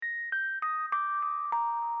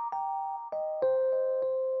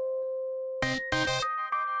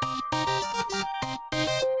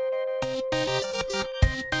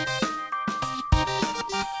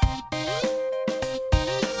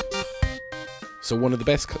So one of the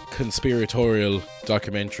best conspiratorial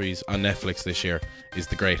documentaries on Netflix this year is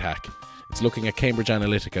The Great Hack. It's looking at Cambridge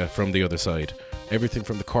Analytica from the other side. Everything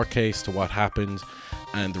from the court case to what happened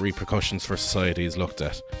and the repercussions for society is looked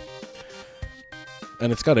at.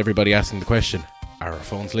 And it's got everybody asking the question, are our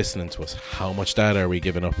phones listening to us? How much data are we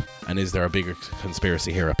giving up? And is there a bigger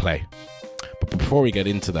conspiracy here at play? But before we get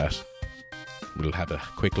into that, we'll have a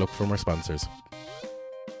quick look from our sponsors.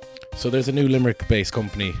 So there's a new Limerick-based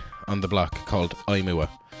company on the block called iMua.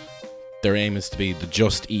 Their aim is to be the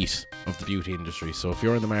Just Eat of the beauty industry. So if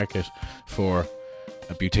you're in the market for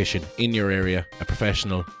a beautician in your area, a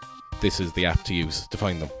professional, this is the app to use to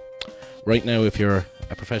find them. Right now, if you're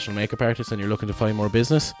a professional makeup artist and you're looking to find more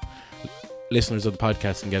business, listeners of the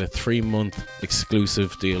podcast can get a 3-month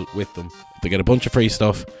exclusive deal with them. They get a bunch of free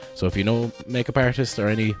stuff. So if you know makeup artists or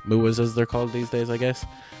any MUAs as they're called these days, I guess,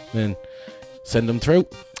 then send them through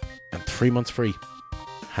and 3 months free.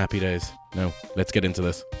 Happy days. Now, let's get into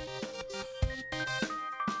this.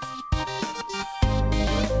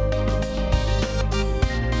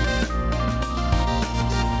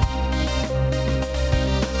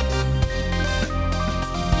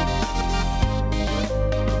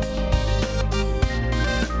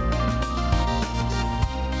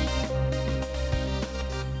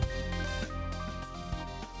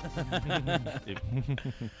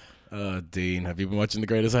 Dean, have you been watching The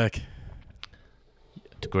Greatest Hack?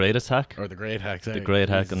 The Greatest Hack? Or The Great Hack, sorry. The Great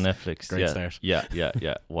Hack on Netflix. Great start.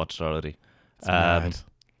 Yeah. Watched already. It's mad.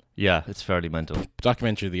 Yeah, it's fairly mental.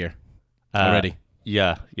 Documentary of the year. Already.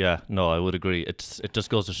 Yeah. No, I would agree. It just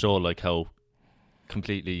goes to show like how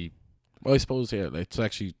completely... Well, I suppose, yeah, let's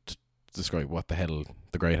actually describe what the hell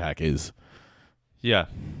The Great Hack is. Yeah.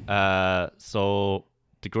 So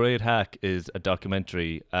The Great Hack is a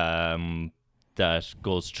documentary that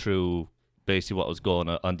goes through basically what was going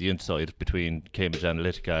on the inside between Cambridge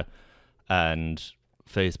Analytica and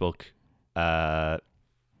Facebook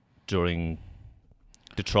during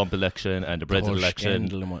the Trump election and the Brexit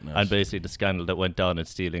election, and basically the scandal that went down in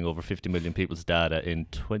stealing over 50 million people's data in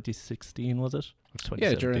 2016, was it?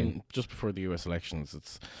 Yeah, just before the US elections.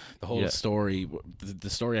 It's the whole story. The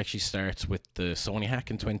story actually starts with the Sony hack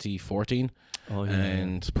in 2014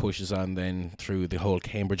 and pushes on then through the whole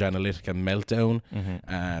Cambridge Analytica meltdown,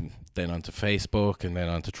 and then onto Facebook, and then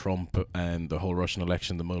onto Trump and the whole Russian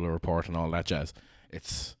election, the Mueller report, and all that jazz.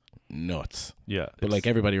 It's nuts. Yeah, but like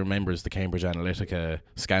everybody remembers the Cambridge Analytica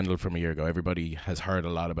scandal from a year ago. Everybody has heard a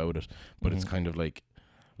lot about it, but it's kind of like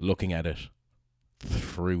looking at it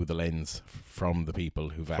through the lens from the people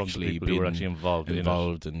who've actually been involved and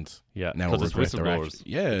now it's whistleblowers.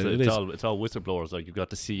 It's all whistleblowers. Like you've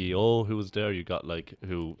got the CEO who was there. You got like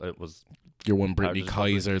who it was. Your one Brittany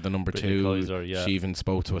Kaiser, the number Brittany 2. Kaiser, yeah. She even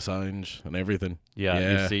spoke to Assange and everything.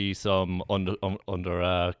 Yeah. You see some undercover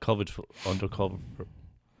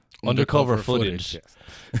footage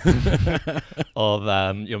of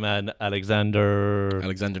your man Alexander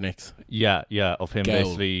Nix. Yeah, of him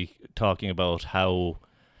basically talking about how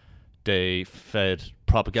they fed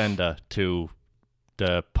propaganda to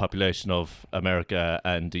the population of America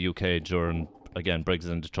and the UK during, again,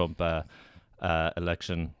 Brexit and the Trump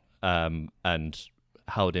election, and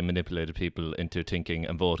how they manipulated people into thinking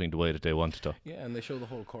and voting the way that they wanted to. Yeah, and they show the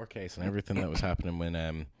whole court case and everything that was happening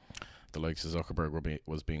when the likes of Zuckerberg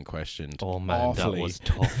was being questioned. Oh man, awfully. That was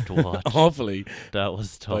tough to watch. Awfully. That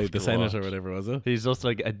was tough by to the senator watch. or whatever, was it? He's just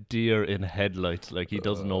like a deer in headlights. Like he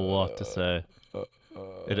doesn't know what to say.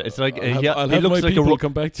 It's like he looks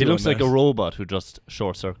like he looks like a robot who just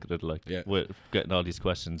short circuited, like with getting all these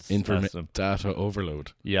questions. Data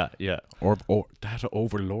overload. Yeah. Or data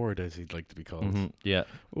overlord, as he'd like to be called. Mm-hmm. Yeah.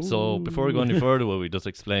 Ooh. So before we go any further, will we just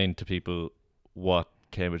explain to people what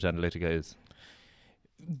Cambridge Analytica is?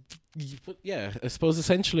 Yeah, I suppose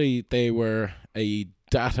essentially they were a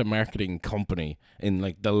data marketing company in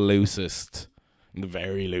like the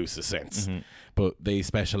very loosest sense, but they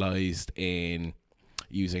specialized in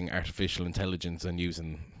using artificial intelligence and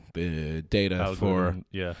using the data for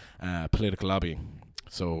political lobbying.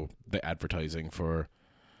 So the advertising for,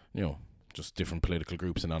 just different political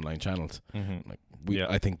groups and online channels.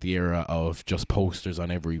 I think the era of just posters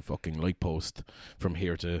on every fucking like post from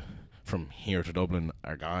here to Dublin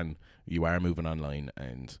are gone. You are moving online,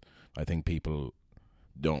 and I think people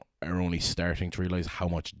are only starting to realize how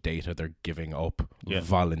much data they're giving up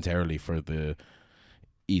voluntarily for the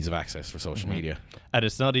ease of access for social media. And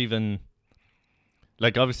it's not even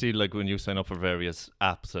like, obviously, like when you sign up for various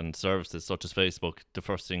apps and services such as Facebook, the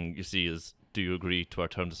first thing you see is, do you agree to our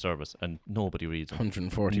terms of service? And nobody reads them.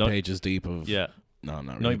 140 pages deep of No,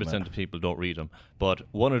 not really. 90% of people don't read them. But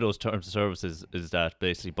one of those terms of services is that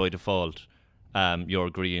basically by default, you're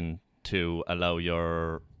agreeing to allow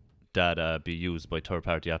your data be used by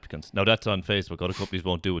third-party applicants. Now that's on Facebook. Other companies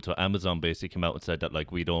won't do it. So Amazon basically came out and said that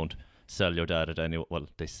like we don't sell your data to anyone. Well,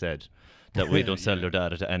 they said that we don't sell your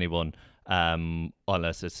data to anyone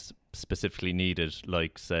unless it's specifically needed.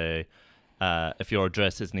 Like say, if your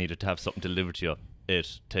address is needed to have something delivered to you,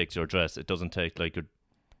 it takes your address. It doesn't take like your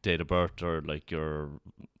date of birth or like your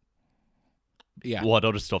what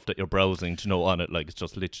other stuff that you're browsing to know on it. Like it's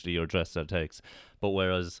just literally your address that it takes. But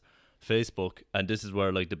whereas Facebook, and this is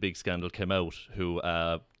where like the big scandal came out, who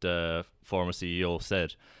the former CEO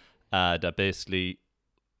said that basically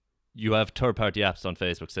you have third-party apps on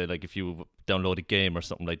Facebook. Say like if you download a game or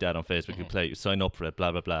something like that on Facebook, you play it, you sign up for it,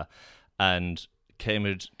 blah blah blah, and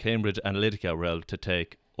Cambridge Analytica were able to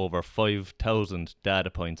take over 5,000 data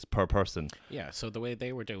points per person. Yeah, so the way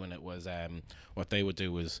they were doing it was, what they would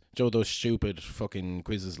do was, those stupid fucking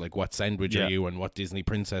quizzes like what sandwich are you and what Disney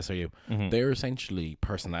princess are you? They're essentially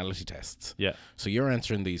personality tests. Yeah. So you're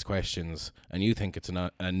answering these questions and you think it's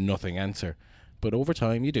a nothing answer. But over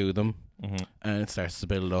time you do them and it starts to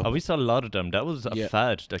build up. Oh, we saw a lot of them. That was a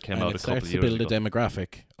fad that came out a couple of years ago. It starts to build a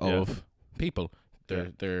demographic of people.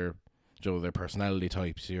 Their personality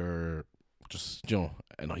types, your just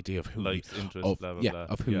an idea of who likes, interests, blah blah blah.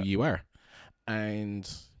 Of who you are. And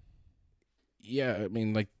I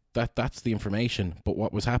mean like that's the information. But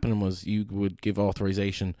what was happening was you would give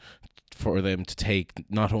authorization for them to take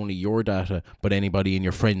not only your data but anybody in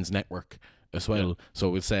your friends network as well. Yeah. So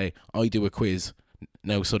it would say, I do a quiz.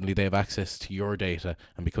 Now suddenly they have access to your data,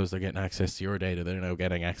 and because they're getting access to your data, they're now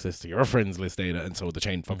getting access to your friends list data, and so the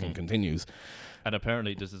chain fucking continues. And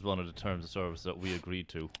apparently this is one of the terms of service that we agreed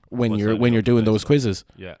to when you're doing those quizzes.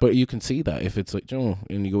 Yeah. But you can see that if it's like, and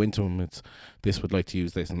you go into them, it's this would like to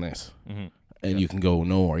use this and this, and you can go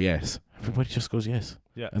no or yes. Everybody just goes yes.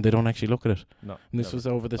 Yeah. And they don't actually look at it. No. And this was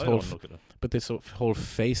over this this whole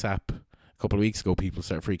Face app. A couple of weeks ago, people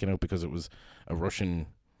started freaking out because it was a Russian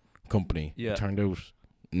company. Yeah. It turned out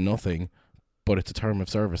nothing, but it's a term of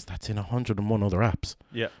service that's in 101 other apps.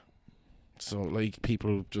 Yeah. So, like,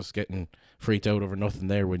 people just getting freaked out over nothing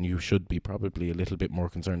there when you should be probably a little bit more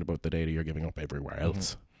concerned about the data you're giving up everywhere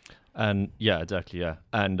else. And, yeah, exactly, yeah.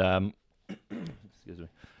 And, excuse me.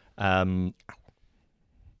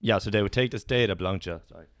 So they would take this data belonged to you.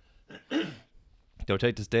 Sorry. They would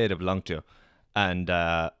take this data belonged to you. And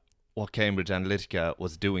what Cambridge Analytica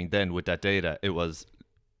was doing then with that data, it was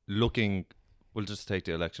looking... We'll just take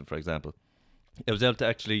the election, for example. It was able to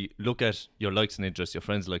actually look at your likes and interests, your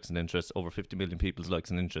friends' likes and interests, over 50 million people's likes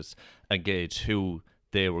and interests, and gauge who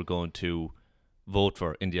they were going to vote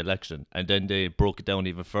for in the election. And then they broke it down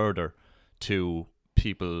even further to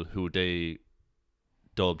people who they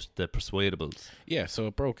dubbed the persuadables. Yeah, so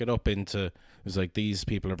it broke it up into, it was like, these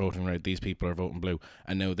people are voting red, these people are voting blue.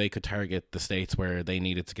 And now they could target the states where they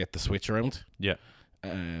needed to get the switch around. Yeah.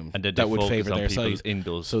 And that would favour their side. In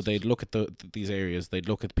those. So they'd look at these areas. They'd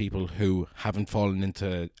look at people who haven't fallen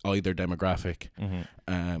into either demographic.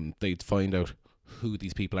 They'd find out who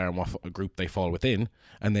these people are and what group they fall within,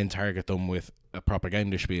 and then target them with a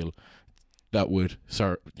propaganda spiel that would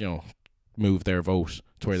move their vote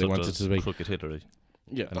to where they want it to be. Crooked Hillary.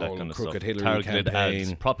 Yeah, and the that kind of Crooked stuff. Hillary Targeted campaign.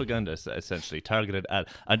 ads, propaganda, essentially targeted ad.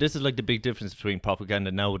 And this is like the big difference between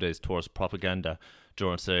propaganda nowadays towards propaganda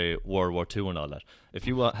during, say, World War II and all that. If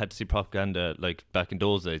you had to see propaganda like back in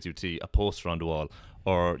those days, you'd see a poster on the wall,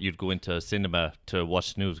 or you'd go into cinema to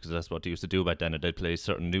watch news, because that's what they used to do back then, and they'd play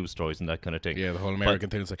certain news stories and that kind of thing. Yeah, the whole American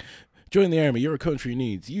thing is like, join the army, your country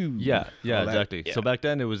needs you. Yeah, exactly. Yeah. So back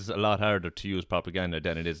then it was a lot harder to use propaganda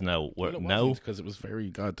than it is now. Now, because it was very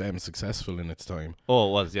goddamn successful in its time. Oh,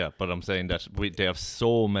 it was, yeah. But I'm saying that they have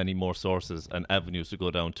so many more sources and avenues to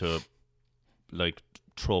go down to, like,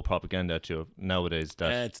 throw propaganda at you nowadays.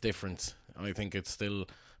 That it's different. I think it's still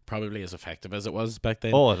probably as effective as it was back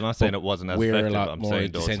then. Oh, I'm not saying it wasn't as we're effective. a lot I'm more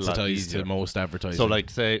saying desensitized to most advertising. So, like,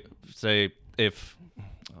 say if...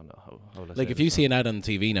 Like, if you see an ad on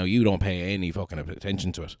TV now, you don't pay any fucking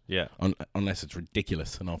attention to it. Yeah. Unless it's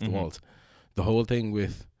ridiculous and off the walls. The whole thing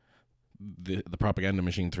with the propaganda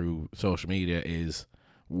machine through social media is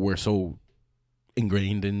we're so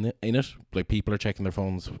ingrained in it. Like, people are checking their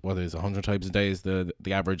phones, what is 100 times a day is the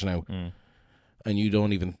average now. And you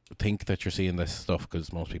don't even think that you're seeing this stuff,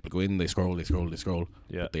 because most people go in, they scroll.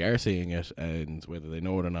 Yeah. But they are seeing it, and whether they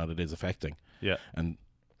know it or not, it is affecting. Yeah. And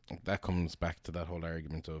that comes back to that whole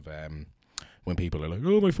argument of when people are like,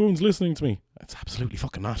 oh, my phone's listening to me. It's absolutely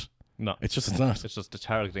fucking not. No. It's not. It's just the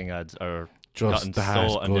targeting ads are just gotten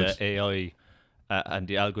so, and the AI and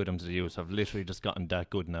the algorithms they use have literally just gotten that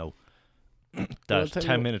good now. that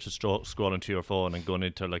 10 minutes of scrolling to your phone and going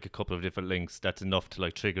into like a couple of different links, that's enough to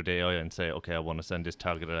like trigger the AI and say, okay, I want to send this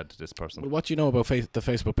targeted ad to this person. Well, what do you know about the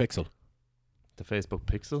Facebook Pixel? The Facebook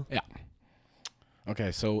Pixel? Yeah.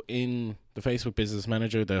 Okay, so in the Facebook Business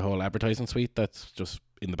Manager, the whole advertising suite that's just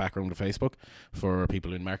in the background of Facebook for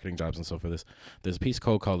people in marketing jobs and stuff for this, there's a piece of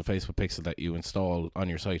code called the Facebook Pixel that you install on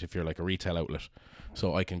your site if you're like a retail outlet.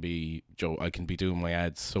 So I can be doing my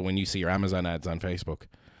ads. So when you see your Amazon ads on Facebook,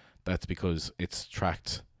 that's because it's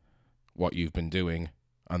tracked what you've been doing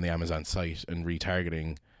on the Amazon site and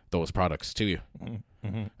retargeting those products to you.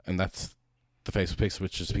 Mm-hmm. And that's the Facebook Pixel,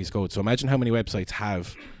 which is a piece of code. So imagine how many websites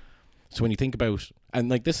have. So when you think about, and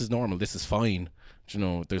like this is normal, this is fine. You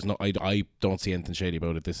know, there's no, I don't see anything shady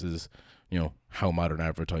about it. This is, you know, how modern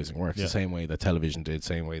advertising works. The same way that television did,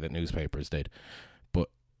 same way that newspapers did. But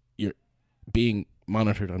you're being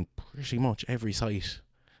monitored on pretty much every site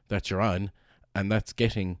that you're on, and that's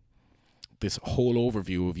getting this whole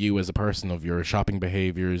overview of you as a person, of your shopping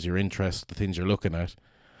behaviors, your interests, the things you're looking at,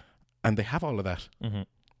 and they have all of that. Mm-hmm.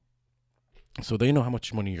 So they know how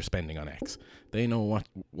much money you're spending on X. They know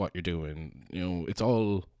what you're doing. You know, it's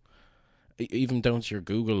all, even down to your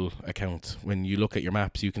Google account. When you look at your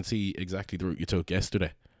maps, you can see exactly the route you took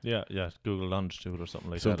yesterday. Yeah, Google Longitude or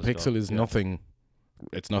something like that. So the Pixel is nothing.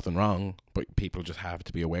 It's nothing wrong, but people just have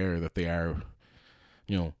to be aware that they are,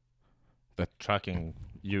 you know, that tracking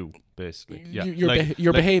you basically. Yeah,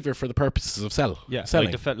 your behavior for the purposes of selling. Like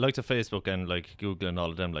the Facebook and like Google and all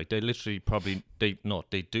of them. Like they literally probably they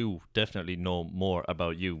do definitely know more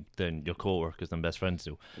about you than your coworkers and best friends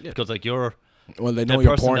do. Yeah. Because like they know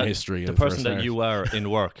your porn history. The person that you are in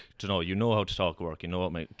work, you know how to talk work. You know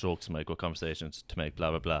what make jokes to make, what conversations to make,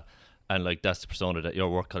 blah blah blah. And like that's the persona that your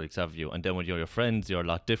work colleagues have of you. And then when you're your friends, you're a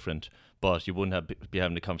lot different. But you wouldn't be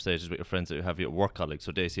having the conversations with your friends that you have with your work colleagues,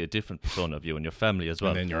 so they see a different persona of you and your family as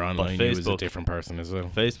well. And then you're online, you is a different person as well.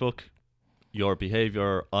 Facebook, your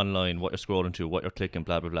behaviour online, what you're scrolling to, what you're clicking,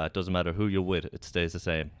 blah, blah, blah, it doesn't matter who you're with, it stays the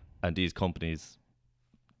same. And these companies,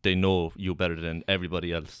 they know you better than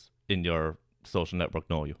everybody else in your social network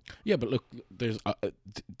know you. Yeah, but look, there's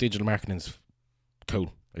digital marketing's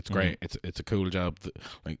cool. It's great. It's a cool job.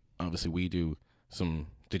 Like, obviously, we do some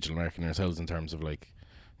digital marketing ourselves in terms of like,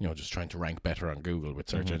 you know, just trying to rank better on Google with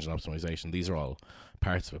search engine optimization. These are all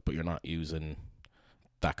parts of it, but you're not using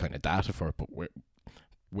that kind of data for it. But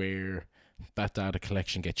where that data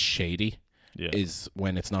collection gets shady is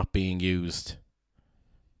when it's not being used.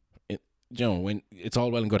 When it's all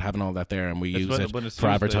well and good having all that there, and we use it for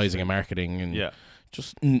advertising and marketing and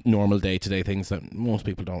just normal day-to-day things that most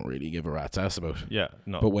people don't really give a rat's ass about. Yeah,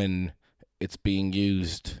 no. But when it's being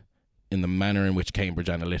used in the manner in which Cambridge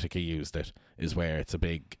Analytica used it is where it's a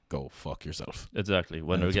big go fuck yourself. Exactly.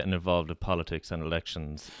 When they're getting involved with politics and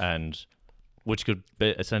elections, and which could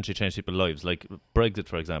essentially change people's lives. Like Brexit,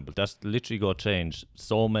 for example, that's literally going to change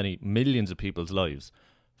so many millions of people's lives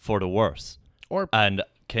for the worse. And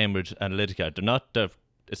Cambridge Analytica,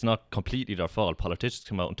 it's not completely their fault. Politicians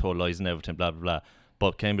come out and told lies and everything, blah, blah, blah.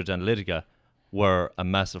 But Cambridge Analytica were a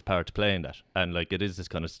massive part to play in that. And like it is this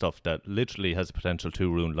kind of stuff that literally has the potential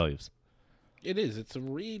to ruin lives. It is. It's a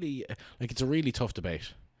really tough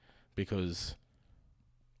debate because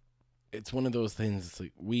it's one of those things. It's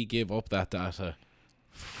like we give up that data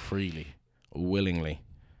freely, willingly,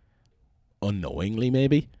 unknowingly,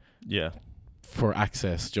 maybe. Yeah. For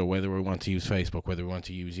access, Joe. Whether we want to use Facebook, whether we want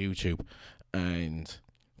to use YouTube, and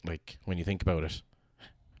like when you think about it,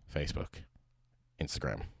 Facebook,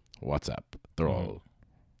 Instagram, WhatsApp, they're all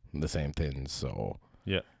the same things. So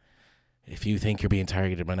if you think you're being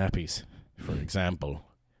targeted by nappies, for example,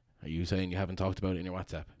 are you saying you haven't talked about it in your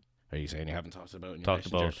WhatsApp? Are you saying you haven't talked about it in your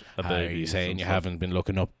Messenger? Are you saying you haven't been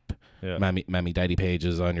looking up mammy daddy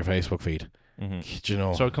pages on your Facebook feed? Do you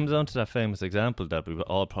know? So it comes down to that famous example that we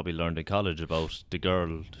all probably learned in college about the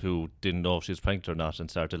girl who didn't know if she was pregnant or not and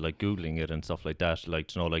started like Googling it and stuff like that,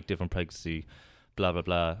 like, you know, like different pregnancy blah blah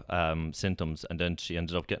blah symptoms, and then she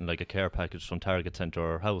ended up getting like a care package from Target sent to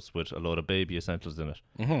her house with a load of baby essentials in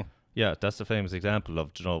it. Yeah, that's the famous example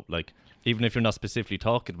of, you know, like even if you're not specifically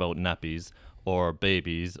talking about nappies or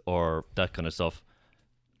babies or that kind of stuff,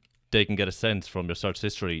 they can get a sense from your search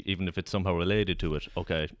history, even if it's somehow related to it.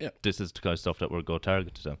 Okay, this is the kind of stuff that we're going to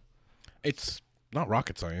target to them. It's not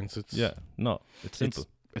rocket science. It's it's simple.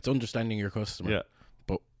 It's understanding your customer. Yeah.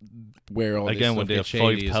 But where all again, this when they have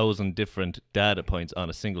 5,000 different data points on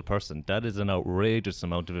a single person, that is an outrageous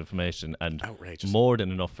amount of information, and more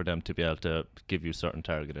than enough for them to be able to give you certain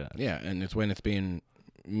targeted ads. Yeah, and it's when it's being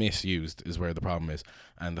misused is where the problem is.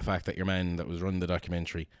 And the fact that your man that was running the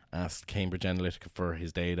documentary asked Cambridge Analytica for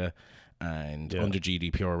his data, and under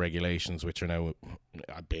GDPR regulations, which are now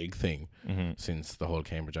a big thing since the whole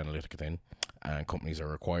Cambridge Analytica thing, and companies are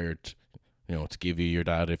required, to give you your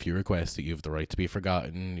data if you request it. You have the right to be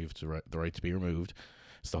forgotten. You have the right to be removed.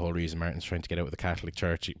 It's the whole reason Martin's trying to get out with the Catholic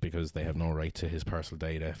Church, because they have no right to his personal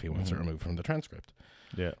data if he wants it removed from the transcript.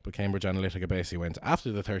 Yeah. But Cambridge Analytica basically went,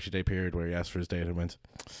 after the 30-day period where he asked for his data, and went,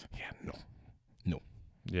 no.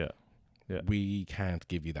 Yeah. We can't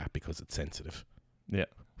give you that because it's sensitive. Yeah.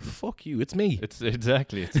 Fuck you, it's me. It's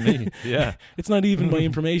me. Yeah. It's not even my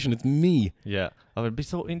information, it's me. Yeah. It would be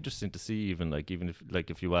so interesting to see even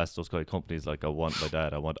if you ask those kind of companies, like, I want my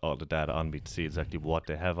data, I want all the data on me, to see exactly what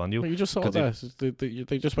they have on you. Well, you just saw that.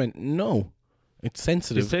 They just went, no, it's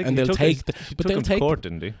sensitive, and they'll take to court,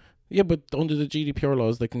 didn't they? Yeah, but under the GDPR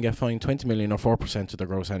laws, they can get fined 20 million or 4% of their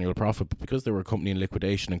gross annual profit. But because they were a company in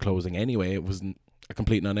liquidation and closing anyway, it was a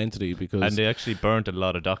complete non-entity. And they actually burnt a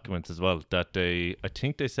lot of documents as well that I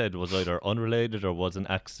think they said was either unrelated or was an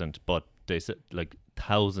accident. But they said like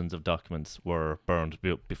thousands of documents were burned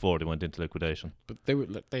before they went into liquidation. But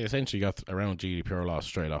they essentially got around GDPR laws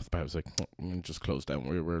straight off the bat. It was like, just close down.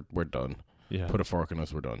 We're done. Yeah. Put a fork in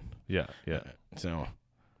us. We're done. Yeah. So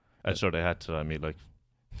I'm sure they had to. I mean, like.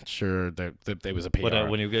 Sure, there was a PR. But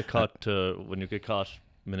when you get caught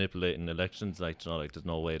manipulating elections, like, there's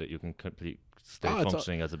no way that you can stay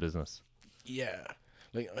functioning as a business. Yeah,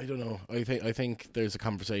 like, I don't know. I think there's a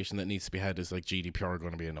conversation that needs to be had. Is like GDPR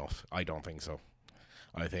going to be enough? I don't think so.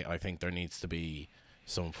 I think there needs to be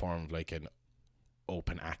some form of like an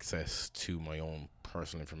open access to my own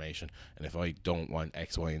personal information, and if I don't want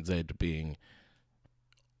X, Y, and Z being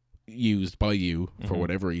used by you for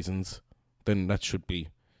whatever reasons, then that should be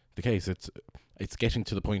the case. It's getting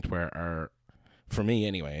to the point where for me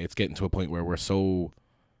anyway, it's getting to a point where we're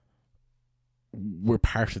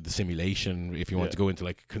part of the simulation, if you want to go into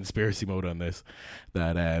like conspiracy mode on this,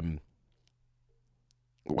 that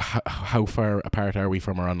how far apart are we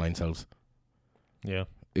from our online selves? Yeah,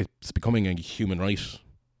 it's becoming a human right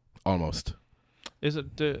almost. Is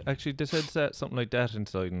it actually they said something like that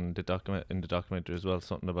inside in the documentary as well,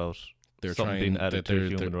 something about they're something trying being added to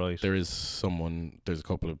human right. There's a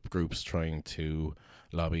couple of groups trying to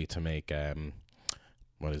lobby to make data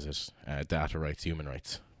rights human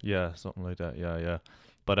rights. Yeah, something like that. Yeah.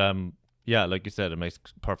 But like you said, it makes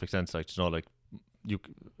perfect sense. Like, like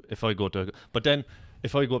if I go up to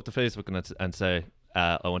Facebook and say,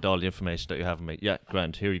 I want all the information that you have on me. Yeah,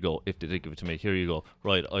 grand. Here you go. If they did give it to me, here you go.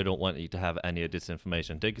 Right, I don't want you to have any of this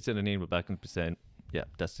information. They could send an email back and be saying, yeah,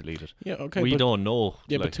 that's deleted. Yeah, okay. We don't know.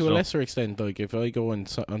 Yeah, but to a lesser extent, like if I go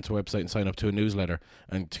onto a website and sign up to a newsletter,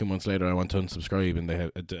 and 2 months later I want to unsubscribe and they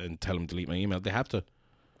have and tell them to delete my email, they have to.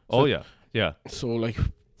 So, yeah. So like,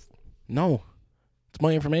 no, it's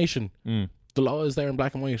my information. The law is there in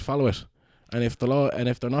black and white. Follow it. And if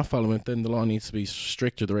they're not following it, then the law needs to be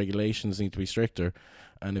stricter. The regulations need to be stricter.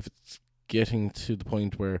 And if it's getting to the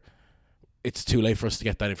point where it's too late for us to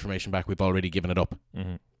get that information back, we've already given it up.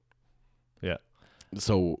 Yeah.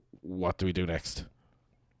 So what do we do next?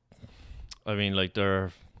 I mean,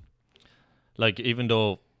 even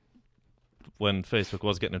though when Facebook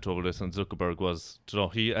was getting in trouble with this and Zuckerberg was,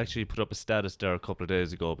 he actually put up a status there a couple of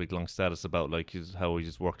days ago, a big long status about how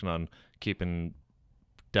he's working on keeping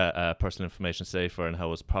personal information safer and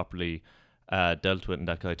how it's properly dealt with and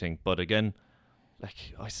that kind of thing. But again,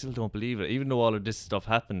 I still don't believe it. Even though all of this stuff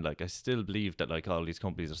happened, I still believe that all these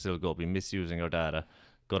companies are still going to be misusing our data,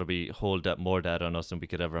 got to be hold that more data on us than we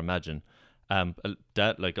could ever imagine.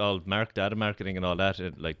 That all data marketing and all that,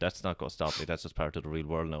 that's not going to stop. That's just part of the real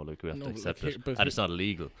world now. We have to accept it, and it's not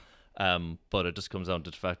illegal. But it just comes down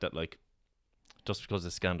to the fact that just because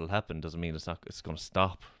this scandal happened doesn't mean it's going to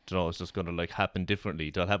stop. It's just going to happen differently.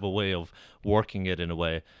 They'll have a way of working it in a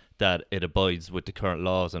way that it abides with the current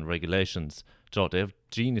laws and regulations. They have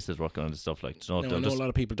geniuses working on this stuff. I know a lot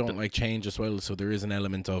of people don't like change as well, so there is an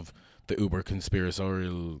element of the uber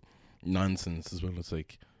conspiratorial nonsense as well. It's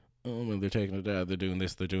like, oh well, they're taking it down, they're doing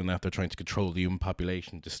this, they're doing that, they're trying to control the human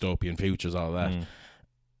population, dystopian futures, all that.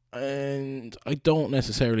 And I don't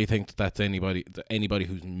necessarily think that that's anybody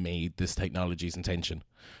who's made this technology's intention.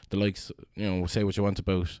 The likes, say what you want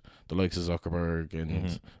about the likes of Zuckerberg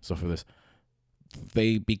and stuff like this.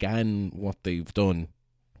 They began what they've done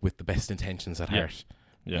with the best intentions at heart.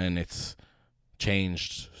 Yeah. And it's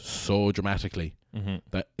changed so dramatically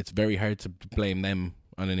that it's very hard to blame them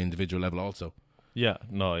on an individual level also. Yeah,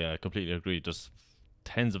 no, I completely agree. There's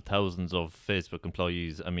tens of thousands of Facebook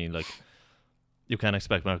employees. I mean, you can't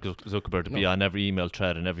expect Mark Zuckerberg to be on every email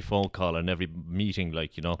thread and every phone call and every meeting,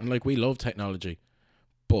 And we love technology,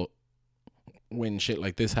 But when shit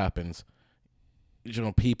like this happens,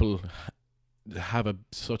 people have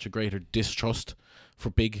such a greater distrust for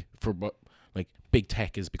big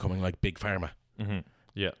tech is becoming like big pharma. Mm-hmm.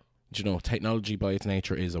 Yeah. Technology by its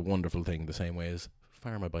nature is a wonderful thing, the same way as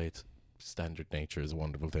pharma by its standard nature is a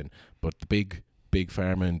wonderful thing. But the big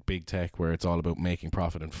pharma and big tech, where it's all about making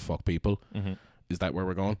profit and fuck people, is that where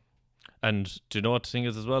we're going? And do you know what the thing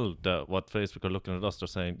is as well? That what Facebook are looking at us, they're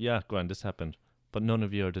saying, yeah, grand, this happened, but none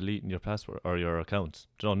of you are deleting your password or your accounts.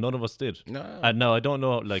 None of us did. No. And now I don't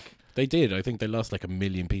know, like... They did. I think they lost like 1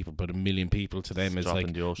 million people, but 1 million people to them is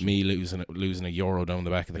like me losing €1 down the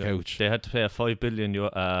back of the couch. They had to pay a $5 billion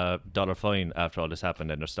dollar fine after all this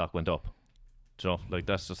happened, and their stock went up.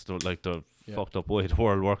 That's just the fucked up way the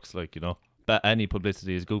world works, But any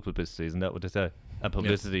publicity is good publicity, isn't that what they say? And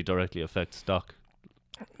publicity directly affects stock.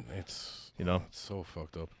 It's it's so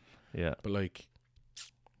fucked up. Yeah. But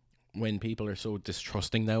when people are so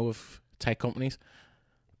distrusting now of tech companies,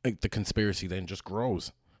 the conspiracy then just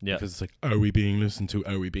grows. Yeah. Because it's are we being listened to?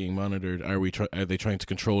 Are we being monitored? Are they trying to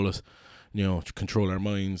control us? To control our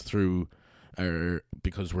minds through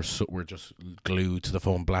because we're just glued to the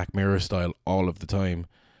phone, Black Mirror style, all of the time.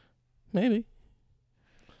 Maybe.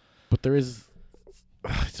 But there is,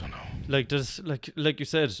 I don't know. There's like you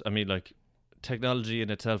said. I mean, technology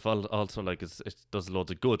in itself also it does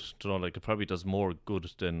loads of good. It probably does more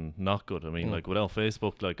good than not good. I mean, without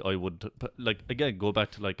Facebook, I would again go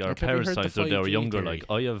back to our parents' times when they were younger. Theory?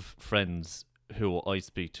 I have friends who I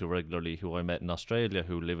speak to regularly who I met in Australia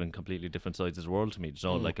who live in completely different sides of the world to me.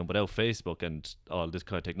 And without Facebook and all this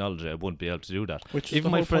kind of technology, I wouldn't be able to do that.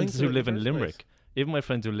 Even my friends who live in Limerick,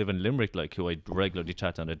 who I regularly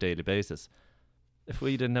chat on a daily basis, if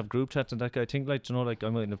we didn't have group chats and that kind of thing, I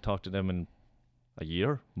mightn't have talked to them in a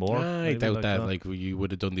year more. I doubt that. You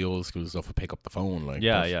would have done the old school stuff and pick up the phone.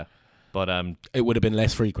 But it would have been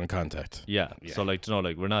less frequent contact. Yeah. So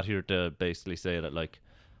we're not here to basically say that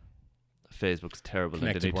Facebook's terrible and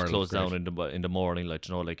they need to close down in the morning.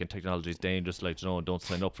 And technology is dangerous. Don't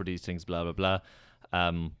sign up for these things. Blah blah blah.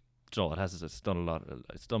 It's done a lot.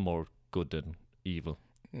 It's done more good than evil.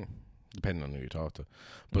 Depending on who you talk to.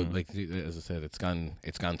 But as I said, it's gone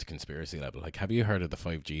to conspiracy level. Have you heard of the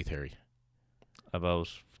 5G theory? About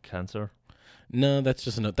cancer? No, that's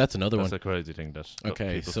another one. That's a crazy thing that people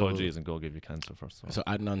 5G isn't going to give you cancer first. So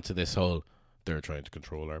adding on to this whole, they're trying to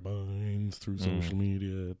control our minds through social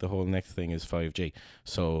media. The whole next thing is 5G.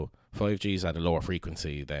 So 5G is at a lower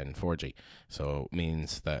frequency than 4G. So it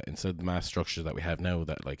means that instead of the mass structure that we have now,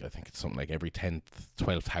 that I think it's something like every 10th,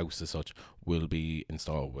 12th house as such will be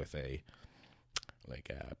installed with a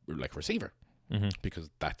receiver. Because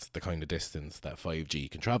that's the kind of distance that 5G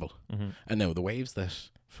can travel. And now the waves that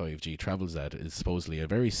 5G travels at is supposedly a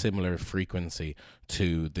very similar frequency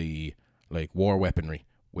to the war weaponry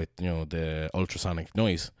with the ultrasonic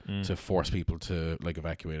noise to force people to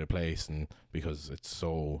evacuate a place, and because it's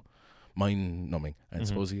so mind numbing. And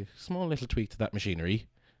supposedly a small little tweak to that machinery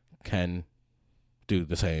can do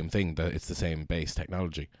the same thing, that it's the same base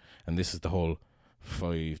technology. And this is the whole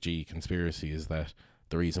 5G conspiracy, is that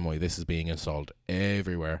the reason why this is being installed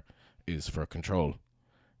everywhere is for control.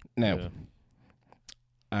 Now,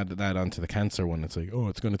 add that onto the cancer one. It's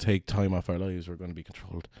it's going to take time off our lives. We're going to be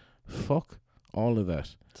controlled. Fuck all of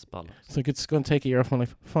that. It's bollocks. It's going to take a year off my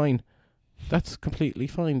life. Fine. That's completely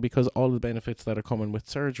fine, because all the benefits that are coming with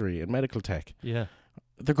surgery and medical tech, they're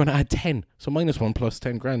going to add 10. So -1 plus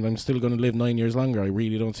 10 grand. I'm still going to live 9 years longer. I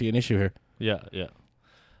really don't see an issue here. Yeah.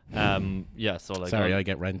 Sorry, I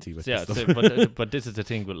get ranty with this stuff. But this is the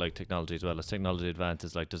thing with technology as well. As technology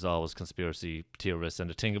advances, there's always conspiracy theorists, and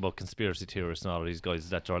the thing about conspiracy theorists and all of these guys is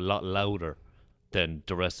that they're a lot louder than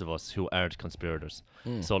the rest of us who aren't conspirators.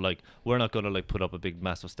 So we're not going to put up a big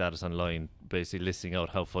massive status online basically listing out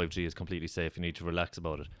how 5G is completely safe. You need to relax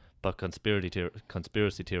about it. But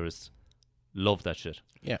conspiracy theorists love that shit.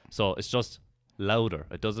 Yeah. So it's just louder.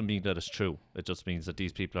 It doesn't mean that it's true. It just means that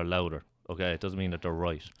these people are louder. Okay, it doesn't mean that they're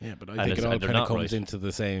right. Yeah, but I think it all kind of comes into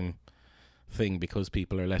the same thing, because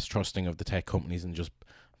people are less trusting of the tech companies and just,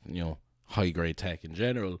 high-grade tech in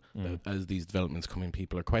general. As these developments come in,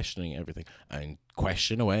 people are questioning everything. And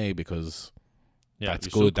question away, because that's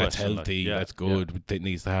good, that's healthy, that's good, that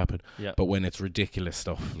needs to happen. Yeah. But when it's ridiculous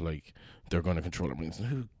stuff, they're going to control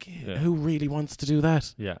it, who really wants to do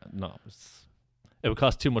that? Yeah, no, it would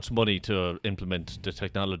cost too much money to implement the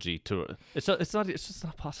technology. It's just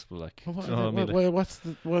not possible. What are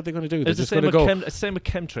they going to do? It's the same with same with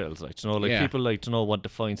chemtrails. People want to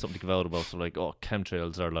find something to give out about. So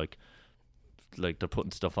chemtrails are they're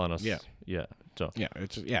putting stuff on us. Yeah. So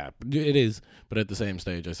Yeah, it is. But at the same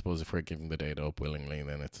stage, I suppose if we're giving the data up willingly,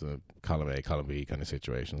 then it's a column A, column B kind of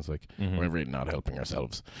situation. It's like we're really not helping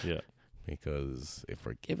ourselves. Yeah. Because if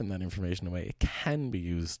we're giving that information away, it can be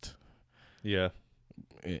used. Yeah.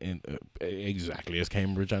 In exactly as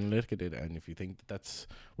Cambridge Analytica did, and if you think that's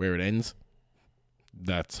where it ends,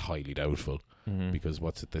 that's highly doubtful. Because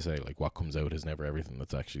what's it they say? Like, what comes out is never everything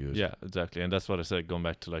that's actually used. Yeah, exactly, and that's what I said. Going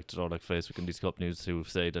back to like Facebook and these companies who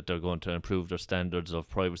say that they're going to improve their standards of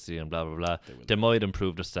privacy and blah blah blah. They might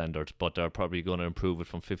improve the standard, but they're probably going to improve it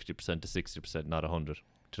from 50% to 60%, not 100.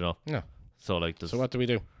 Do you know? Yeah. So like, so what do we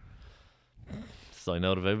do? Sign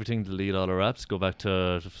out of everything, delete all our apps, go back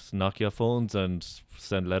to Nokia phones, and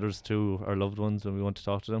send letters to our loved ones when we want to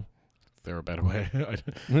talk to them. Is there a better way?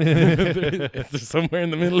 Is there somewhere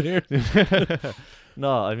in the middle here?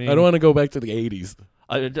 No, I mean, I don't want to go back to the 80s.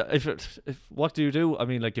 If what do you do? I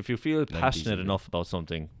mean, like, if you feel passionate 90s, enough about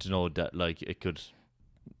something to know that, like, it could,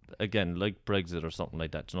 again, like Brexit or something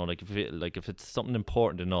like that, you know, like if it's something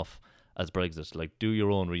important enough as Brexit, like, do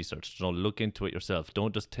your own research, you know, look into it yourself.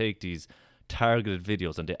 Don't just take these targeted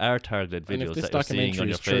videos, and they are targeted videos that you're seeing on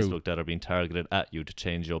your Facebook that are being targeted at you to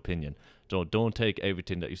change your opinion. Don't take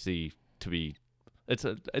everything that you see to be. It's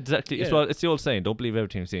the old saying: don't believe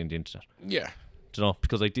everything you see on the internet. Yeah. Do you know,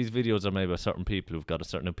 because like these videos are made by certain people who've got a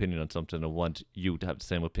certain opinion on something and want you to have the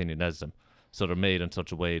same opinion as them. So they're made in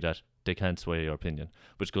such a way that they can't sway your opinion,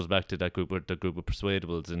 which goes back to that group, the group of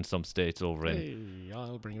persuadables in some states over in. Hey,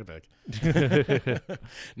 I'll bring it back.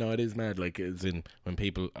 No, it is mad. Like, it's in when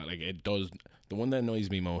people like it does. The one that annoys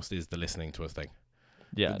me most is the listening to us thing.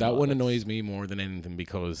 Yeah, that one annoys me more than anything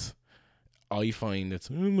because I find it's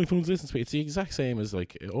my phone's listening to me. It's the exact same as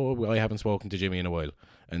like, oh, well, I haven't spoken to Jimmy in a while,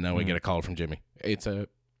 and now I get a call from Jimmy. It's a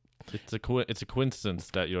coincidence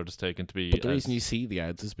that you're just taken to be. But the reason you see the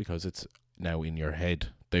ads is because it's now in your head.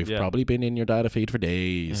 They've probably been in your data feed for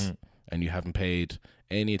days, and you haven't paid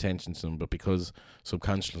any attention to them. But because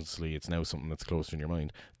subconsciously it's now something that's closer in your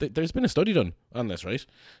mind. There's been a study done on this, right?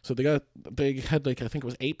 So they had like, I think it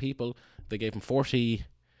was 8 people. They gave them 40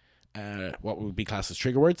 what would be classed as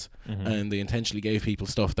trigger words, and they intentionally gave people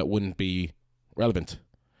stuff that wouldn't be relevant.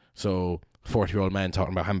 So 40-year-old man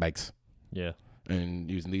talking about handbags. Yeah. And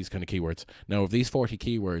using these kind of keywords. Now, of these 40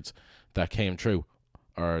 keywords that came true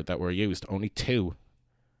or that were used, only 2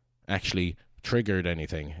 actually triggered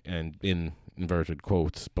anything, and in inverted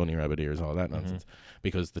quotes, bunny rabbit ears, all that nonsense.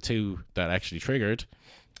 Because the 2 that actually triggered,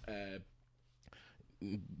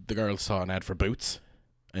 the girl saw an ad for Boots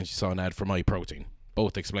and she saw an ad for MyProtein.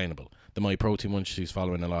 Both explainable. The MyProtein one, she's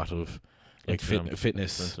following a lot of like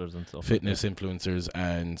fitness influencers,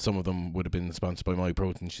 and some of them would have been sponsored by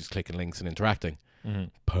MyProtein. She's clicking links and interacting.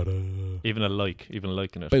 Even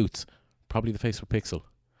liking it. Boots, probably the Facebook pixel.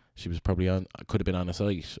 She was probably could have been on a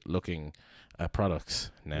site looking at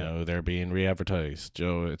products. Now they're being re-advertised.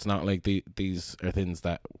 Joe, it's not like these are things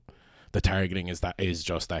that the targeting is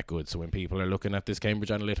just that good. So when people are looking at this Cambridge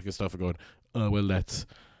Analytica stuff and going, oh well, that's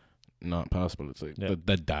not possible. It's like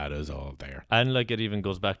the data is all there, and like it even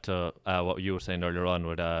goes back to what you were saying earlier on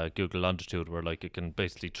with Google Longitude, where like it can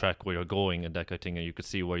basically track where you're going and that kind of thing, and you could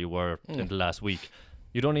see where you were in the last week.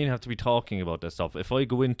 You don't even have to be talking about this stuff. If I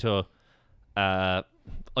go into I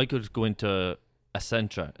could go into a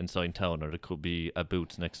Centra inside town, or there could be a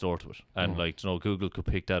Boots next door to it, and like, you know, Google could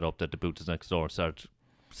pick that up that the Boots is next door and start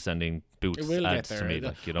sending Boots ads to me.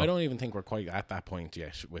 Like, you know, I don't even think we're quite at that point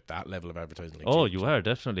yet with that level of advertising. Like, you are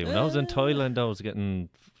definitely. When I was in Thailand, I was getting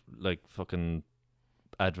like fucking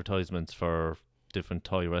advertisements for different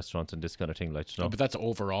Thai restaurants and this kind of thing, like, you know. But that's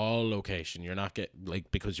overall location. You're not getting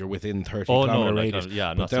like, because you're within 30 kilometer radius.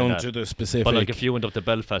 I'm not down to the specific. But like, if you went up to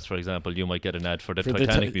Belfast, for example, you might get an ad for the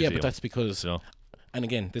Titanic Museum. Yeah, but that's because, you know, and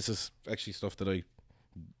again, this is actually stuff that I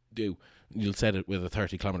do. You'll set it with a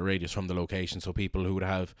 30 kilometer radius from the location, so people who would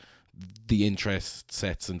have the interest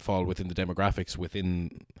sets and fall within the demographics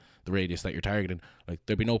within the radius that you're targeting, like,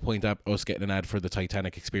 there'd be no point at us getting an ad for the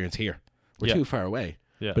Titanic experience here. We're too far away.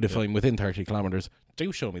 Yeah, but if I'm within 30 kilometers,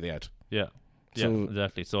 do show me the ad. Yeah, so,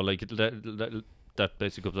 exactly. So like that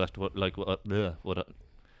basically goes back to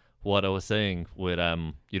what I was saying with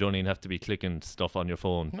you don't even have to be clicking stuff on your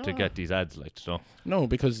phone to get these ads, like, you know. No,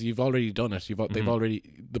 because you've already done it. They've already,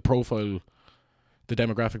 the profile, the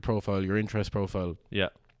demographic profile, your interest profile. Yeah,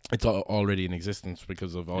 it's already in existence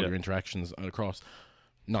because of all your interactions across,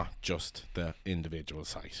 not just the individual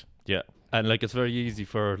site. Yeah, and like, it's very easy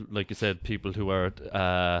for, like you said, people who are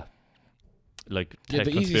like tech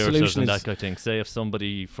conspirators and that kind of thing. Say if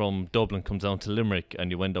somebody from Dublin comes down to Limerick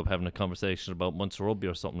and you end up having a conversation about Munster Rugby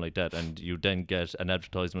or something like that, and you then get an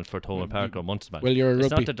advertisement for Thomond Park or Munster Bank. Well,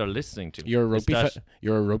 it's not that they're listening to. You're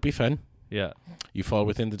a rugby fan. Yeah. You fall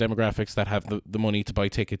within the demographics that have the money to buy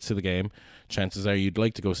tickets to the game. Chances are you'd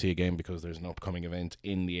like to go see a game because there's an upcoming event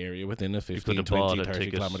in the area within a 15, 20,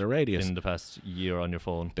 30 kilometre radius. In the past year on your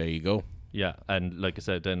phone. There you go. Yeah, and like I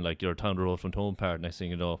said, then like you're down the road from Tone Park, next thing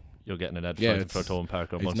you know, you're getting an advertisement for Tone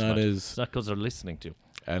Park or Munster. It's not because they're listening to you.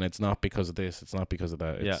 And it's not because of this, it's not because of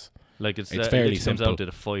that. It's fairly simple. It comes out to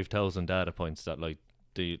the 5,000 data points that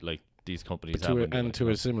these companies have. And to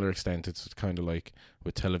a similar extent, it's kind of like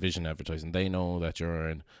with television advertising. They know that you're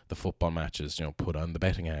in the football matches, put on the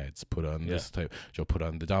betting ads, put on this type, put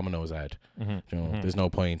on the Domino's ad. There's no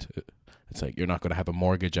point. It's like you're not going to have a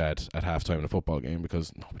mortgage ad at halftime in a football game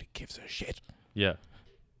because nobody gives a shit. Yeah.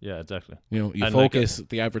 Yeah, exactly. You focus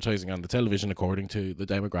the advertising on the television according to the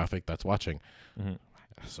demographic that's watching.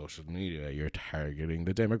 Social media, you're targeting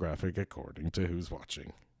the demographic according to who's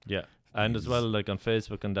watching. Yeah. And as well, like on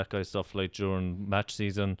Facebook and that kind of stuff, like during match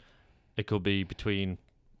season, it could be between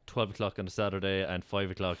 12 o'clock on a Saturday and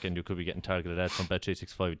 5 o'clock, and you could be getting targeted ads from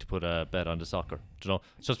Bet365 to put a bet on the soccer.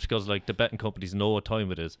 It's just because like the betting companies know what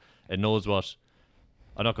time it is. It knows what,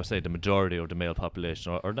 I'm not going to say the majority of the male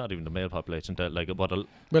population, or not even the male population, that like what.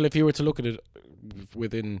 Well, if you were to look at it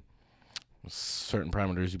within certain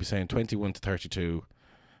parameters, you'd be saying 21 to 32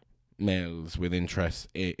 males with interest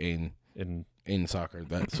in soccer.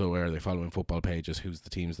 So where are they following football pages? Who's the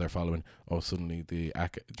teams they're following? Oh, suddenly the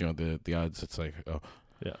odds. It's like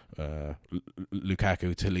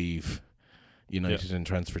Lukaku to leave United and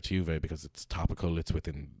transfer to Juve because it's topical. It's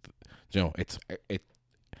within. It's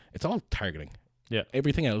all targeting. Yeah.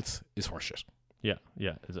 Everything else is horseshit. Yeah.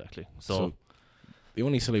 Yeah. Exactly. So the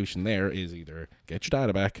only solution there is either get your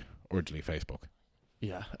data back or delete Facebook.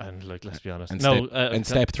 Yeah, and like let's be honest. And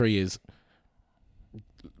step 3 is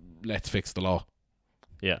let's fix the law.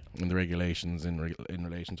 Yeah, and the regulations in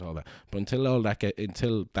relation to all that. But until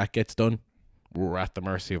that gets done, we're at the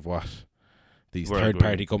mercy of what these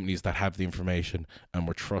third-party companies that have the information, and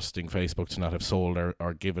we're trusting Facebook to not have sold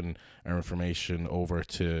or given our information over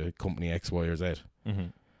to company X, Y, or Z.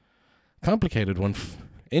 Complicated one,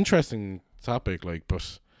 interesting topic,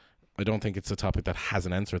 but I don't think it's a topic that has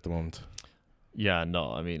an answer at the moment. Yeah,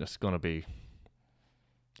 no, I mean, it's going to be,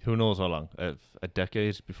 who knows how long, a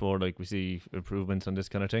decade before we see improvements on this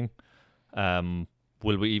kind of thing.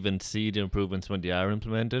 Will we even see the improvements when they are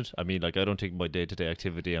implemented? I mean, I don't think my day-to-day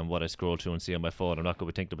activity and what I scroll through and see on my phone, I'm not going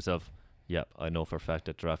to think to myself, yeah, I know for a fact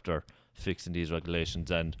that they're after fixing these regulations.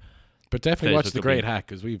 But definitely watch The Great Hack,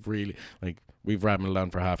 because we've really, we've rambled on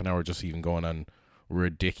for half an hour just even going on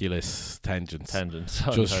ridiculous tangents.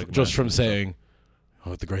 Just from saying,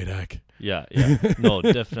 The Great Hack. Yeah. No,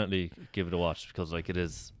 definitely give it a watch, because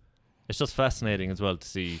it's just fascinating as well to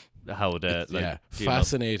see how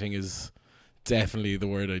fascinating is definitely the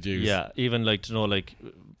word I'd use. Yeah, even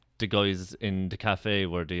the guys in the cafe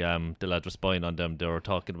where the lad was spying on them, they were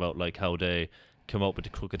talking about how they come up with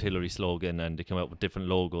the Crooked Hillary slogan, and they come out with different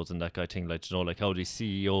logos and that kind of thing. How these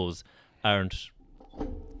CEOs aren't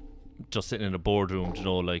just sitting in a boardroom,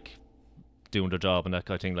 doing their job and that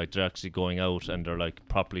kind of thing. They're actually going out and they're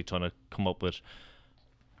properly trying to come up with,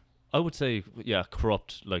 I would say,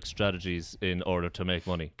 corrupt strategies in order to make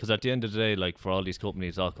money. Because at the end of the day, for all these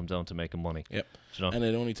companies, it all comes down to making money. Yep. And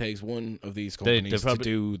it only takes one of these companies to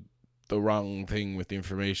do the wrong thing with the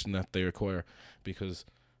information that they acquire. Because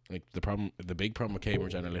the big problem with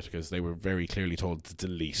Cambridge Analytica is they were very clearly told to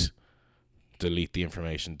delete the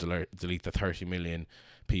information, delete the 30 million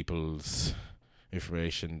people's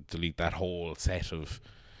information, delete that whole set of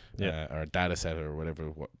or data set or whatever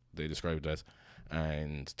what they described it as.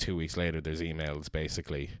 And 2 weeks later there's emails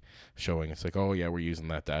basically showing it's we're using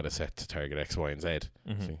that data set to target X, Y, and Z.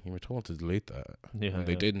 So you were told to delete that, and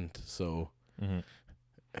they didn't. So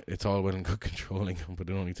it's all well and good controlling them, but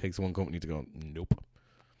it only takes one company to go nope,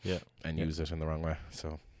 and use it in the wrong way.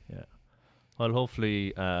 So well,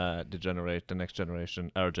 hopefully the next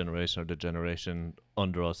generation, our generation or the generation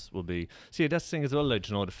under us will be. See, that's the thing as well,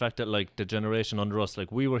 the fact that the generation under us,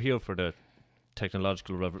 we were here for the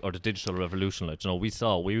technological or the digital revolution. We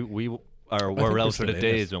saw we're out for the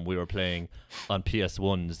days when we were playing on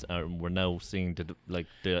PS1s, and we're now seeing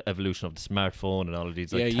the evolution of the smartphone and all of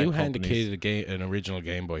these. You hand a kid an original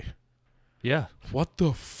Game Boy. Yeah. What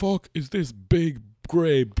the fuck is this big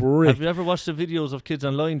grey brick? Have you ever watched the videos of kids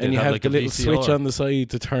online? And you have the little VCR switch on the side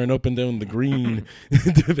to turn up and down the green,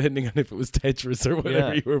 depending on if it was Tetris or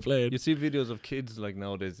whatever you were playing. You see videos of kids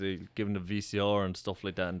nowadays, they giving the VCR and stuff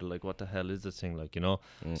like that, and they're like, "What the hell is this thing?"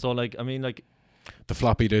 So I mean, the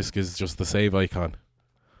floppy disk is just the save icon.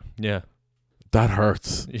 Yeah. That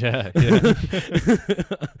hurts. Yeah.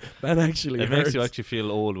 That actually hurts. It makes you actually feel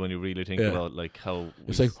old when you really think about how...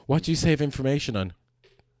 It's what do you save information on?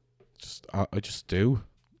 I just do.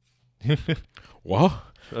 What?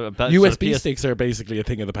 But USB sticks are basically a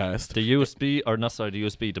thing of the past. The USB, or not sorry, the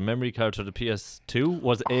USB, the memory card for the PS2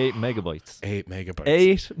 was 8 megabytes. 8 megabytes.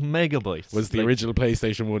 8 megabytes. Was the Like, original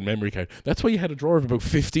PlayStation 1 memory card. That's why you had a drawer of about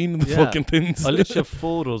 15 of the Yeah. fucking things. I literally have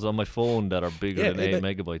photos on my phone that are bigger Yeah, than 8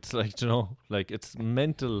 megabytes. Like, you know, like it's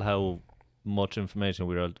mental how much information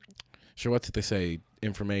we're. Sure, what did they say?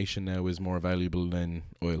 Information now is more valuable than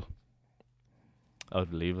oil. I would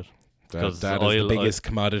believe it. That 'Cause is the oil- biggest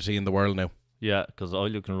commodity in the world now. Yeah, because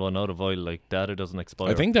oil you can run out of oil. Like data doesn't expire.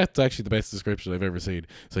 I think that's actually the best description I've ever seen.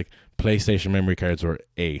 It's like PlayStation memory cards were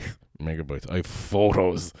 8 megabytes. I have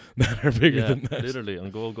photos that are bigger yeah, than that. literally.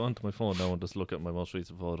 And go onto my phone now and just look at my most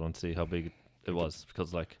recent photo and see how big it was,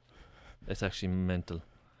 because like it's actually mental.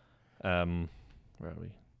 Where are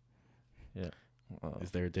we? Yeah.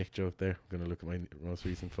 Is there a dick joke there? I'm going to look at my most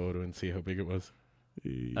recent photo and see how big it was.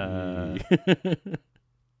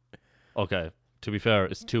 Okay. To be fair,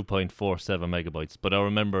 it's 2.47 megabytes. But I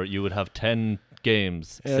remember you would have 10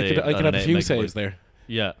 games. Yeah, saved I could on have a an few 8 megabyte. saves there.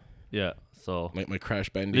 Yeah. So Like my Crash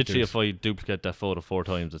Bandicoot. literally, if I duplicate that photo 4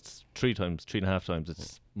 times, it's 3.5 times.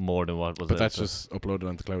 It's more than what was. But it, that's so- just uploaded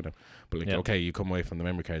onto cloud now. But like, Yeah. okay, you come away from the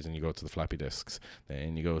memory cards and you go to the floppy disks,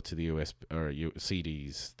 then you go to the USB or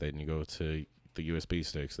CDs, then you go to the USB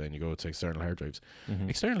sticks, then you go to external hard drives. Mhm.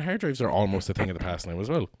 External hard drives are almost a thing of the past now as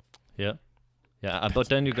well. Yeah. Yeah, but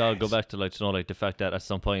then you gotta go back to like, you know, like the fact that at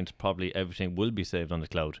some point probably everything will be saved on the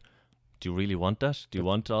cloud. Do you really want that? Do you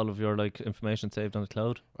want all of your like information saved on the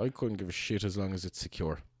cloud? I couldn't give a shit as long as it's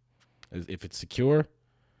secure. If it's secure,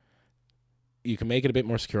 you can make it a bit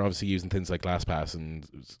more secure, obviously using things like LastPass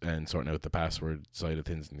and sorting out the password side of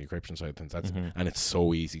things and the encryption side of things. Mhm. And it's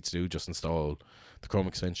so easy to do. Just install the Chrome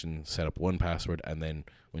extension, set up one password, and then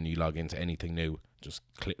when you log into anything new, just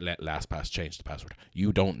let LastPass change the password.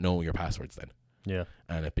 You don't know your passwords then. Yeah.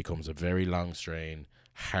 And it becomes a very long strain,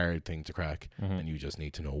 hard thing to crack, Mhm. and you just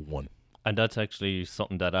need to know one. And that's actually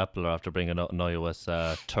something that Apple are after bringing out in iOS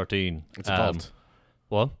 13. It's a vault.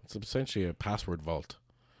 What? It's essentially a password vault.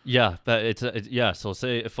 Yeah, but yeah. So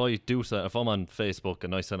say if if I'm on Facebook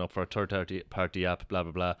and I sign up for a third-party app, blah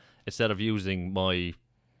blah blah, instead of using my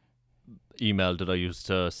email that I used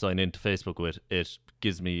to sign into Facebook with, it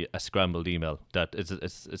gives me a scrambled email that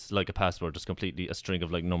it's like a password, just completely a string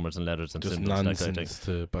of like numbers and letters and Just symbols, that kind of thing. nonsense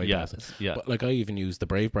to bypass Yeah, it. yeah. But like I even use the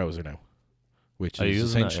Brave browser now, which Are you is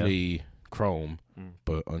using that, yeah? essentially Chrome, Mm.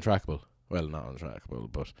 but untrackable. Well, not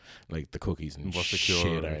untrackable, but like the cookies and More secure,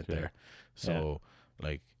 shit like, aren't yeah. there. So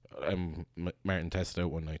like Martin tested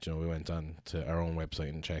out one night. You know, we went on to our own website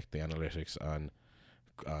and checked the analytics on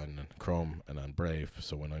Chrome and on Brave.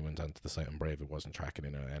 So when I went onto the site on Brave, it wasn't tracking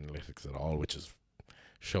in our analytics at all, which is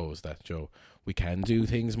shows that we can do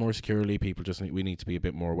things more securely. People just we need to be a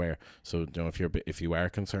bit more aware. So if you are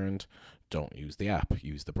concerned, don't use the app.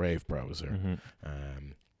 Use the Brave browser.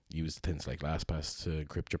 Mhm. Use things like LastPass to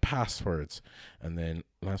encrypt your passwords, and then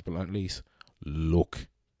last but not least, look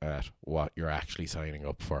at what you're actually signing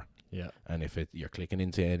up for. Yeah. And if you're clicking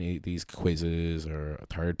into any of these quizzes or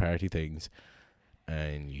third-party things,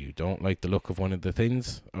 and you don't like the look of one of the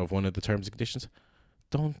things of one of the terms and conditions,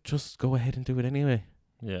 don't just go ahead and do it anyway.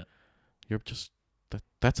 Yeah. You're just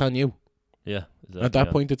that's on you. Yeah. At that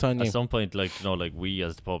point, it's on you. At some point, like, you know, like we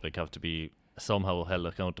as the public have to be somehow held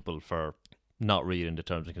accountable for not reading the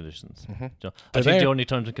terms and conditions. Mm-hmm. You know, I They're think there. the only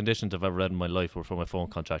terms and conditions I've ever read in my life were for my phone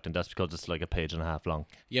contract, and that's because it's like a page and a half long.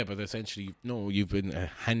 Yeah, but essentially, no, you've been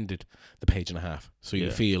handed the page and a half, so you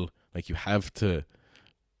Yeah. feel like you have to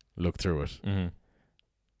look through it. Mm-hmm.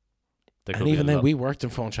 And even then, we worked in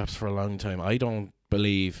phone shops for a long time. I don't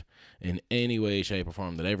believe in any way, shape, or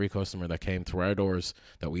form that every customer that came through our doors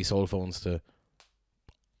that we sold phones to,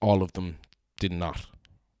 all of them did not.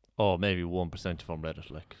 Oh, maybe 1% from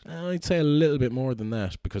Reddit, like. I'd say a little bit more than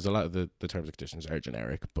that, because a lot of the terms and conditions are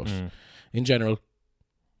generic. But in general,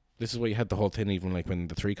 this is why you had the whole thing, even like when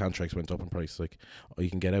the 3 contracts went up in price, like, oh, you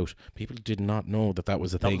can get out. People did not know that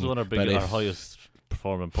was a That thing. was one of our highest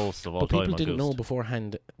performing posts of all But time. people on didn't know Goost.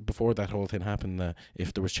 beforehand, before that whole thing happened, that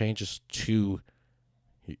if there was changes to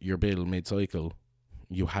your bill mid-cycle,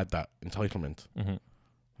 you had that entitlement.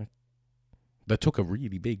 Mm-hmm. That took a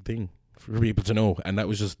really big thing for people to know, and that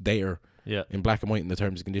was just there Yeah. in black and white in the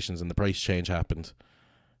terms and conditions, and the price change happened.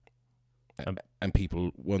 And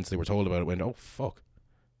people, once they were told about it, went, oh, fuck.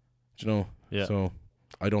 Do you know? Yeah. So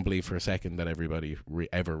I don't believe for a second that everybody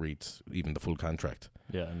ever reads even the full contract.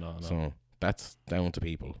 Yeah, no. So that's down to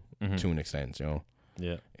people Mhm. to an extent, you know.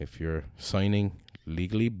 Yeah. If you're signing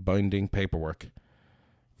legally binding paperwork,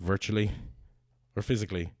 virtually or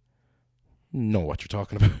physically, know what you're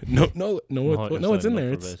talking about. No, it's in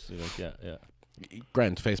there. It's Like, yeah.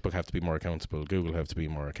 Grant, Facebook have to be more accountable. Google have to be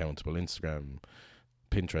more accountable. Instagram,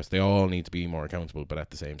 Pinterest, they all need to be more accountable. But at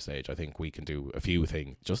the same stage, I think we can do a few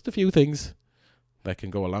things that can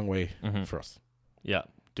go a long way for us. Yeah.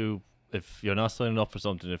 If you're not signing up for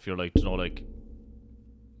something, if you're like, you know, like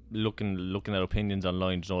looking at opinions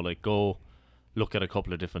online, you know, like go look at a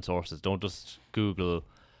couple of different sources. Don't just Google,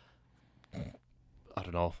 I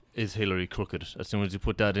don't know, is Hillary crooked? As soon as you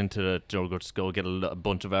put that into the, you know, just go get a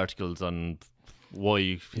bunch of articles on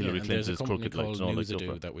why Hillary Clinton is crooked. Like, you know,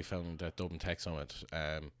 like that we found at Dublin Tech Summit.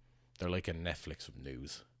 They're like a Netflix of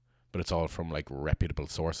news, but it's all from like reputable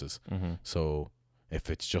sources. So if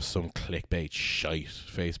it's just some clickbait shite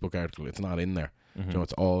Facebook article, it's not in there. You know,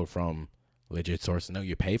 it's all from legit sources. Now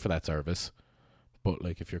you pay for that service, but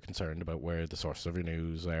like if you're concerned about where the sources of your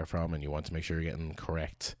news are from and you want to make sure you're getting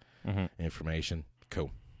correct information,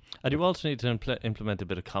 cool. And you also need to implement a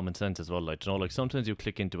bit of common sense as well. Like, you know, like sometimes you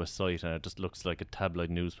click into a site and it just looks like a tabloid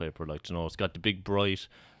newspaper. Like, you know, it's got the big bright,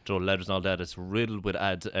 you know, letters and all that. It's riddled with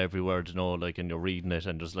ads everywhere, you know, like, and you're reading it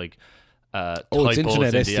and there's like typos in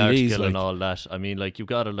the article like, and all that. I mean, like, you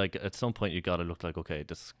gotta, like, at some point you gotta look like, okay,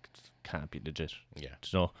 this can't be legit. Yeah.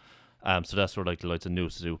 You know? So that's where like the likes of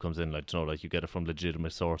News to Do comes in, like, you know, like you get it from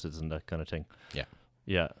legitimate sources and that kind of thing. Yeah.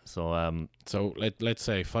 Yeah. So so let's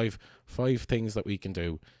say five things that we can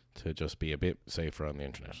do to just be a bit safer on the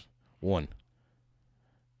internet. 1,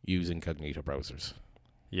 use incognito browsers.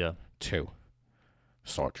 Yeah. 2,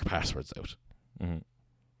 sort your passwords out.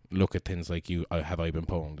 Look at things like have I been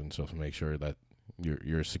pwned and stuff and make sure that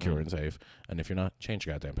you're secure and safe. And if you're not, change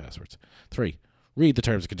your goddamn passwords. 3, read the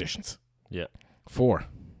terms and conditions. Yeah. 4,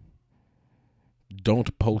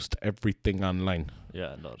 don't post everything online.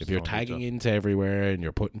 Yeah, no. If you're tagging into everywhere and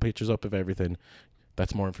you're putting pictures up of everything,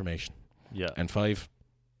 that's more information. Yeah. And 5,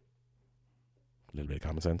 a little bit of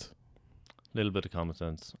common sense. Little bit of common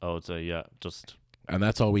sense, I would say. Yeah, just. And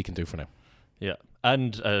that's all we can do for now. Yeah,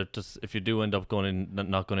 and just if you do end up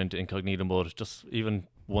not going into incognito mode, just even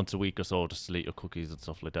once a week or so, just delete your cookies and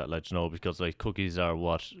stuff like that. Like, you know, because like cookies are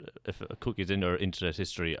cookies in your internet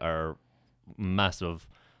history are massive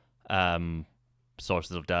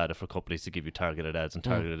sources of data for companies to give you targeted ads and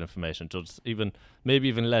targeted information. So just maybe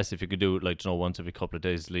even less if you could do it, like, you know, once every couple of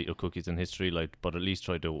days, delete your cookies in history, like, but at least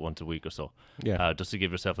try to do it once a week or so. Yeah. Just to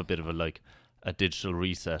give yourself a bit of a digital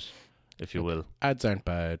reset, if you will. Ads aren't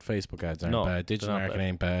bad. Facebook ads aren't bad. Digital marketing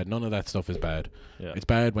ain't bad. None of that stuff is bad. Yeah. It's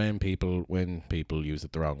bad when people use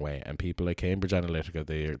it the wrong way. And people like Cambridge Analytica,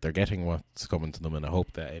 they're getting what's coming to them. And I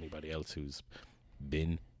hope that anybody else who's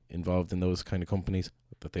been involved in those kind of companies,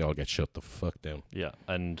 that they all get shut the fuck down. Yeah,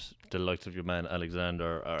 and the likes of your man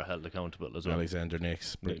Alexander are held accountable as well. Alexander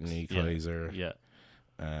Nix, Brittany Kaiser. Yeah.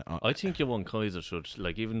 I think your one Kaiser should,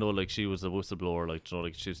 like, even though like she was a whistleblower, like, you know,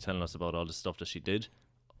 like she was telling us about all the stuff that she did,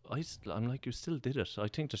 I'm like, you still did it. I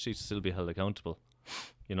think that she should still be held accountable,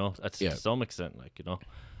 you know, to some extent, like, you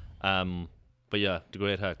know. But yeah, the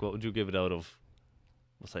Great Hack, what would you give it out of,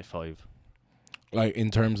 let's say 5? Like,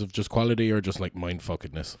 in terms of just quality or just like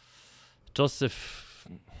mindfuckedness? Just if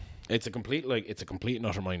it's a complete and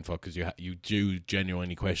utter mindfuck, because you do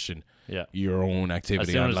genuinely question Yeah. your own activity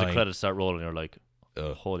As soon online. as the credits start rolling, you're like,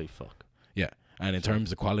 holy fuck. Yeah. And in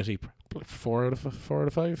terms of quality, 4 out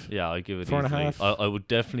of 5. Yeah, I give it 4.5. I would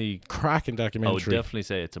definitely Cracking documentary. I would definitely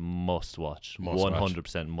say it's a must watch. Must watch.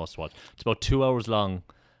 100% must watch. It's about 2 hours long.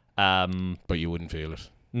 But you wouldn't feel it.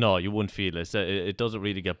 No, you wouldn't feel it. It doesn't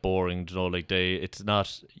really get boring, you know, like it's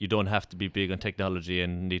not, you don't have to be big on technology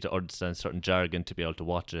and need to understand certain jargon to be able to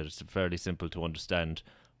watch it. It's fairly simple to understand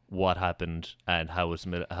what happened and how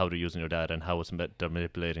they're using your data and how they're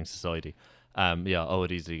manipulating society. Yeah, I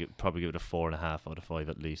would easily probably give it a 4.5 out of 5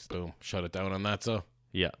 at least. Boom. Shut it down on that, so.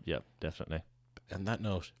 Yeah, definitely. And that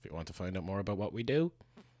note, if you want to find out more about what we do,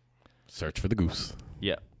 search for the Goose.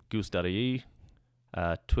 Yeah, goose.ie,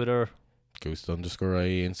 Twitter,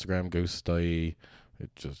 Goose_IE, Instagram, Goose.ie.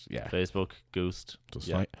 Facebook, Goose.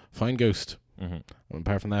 Just find Goose. And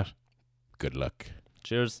apart from that, good luck.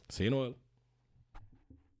 Cheers. See you in a while.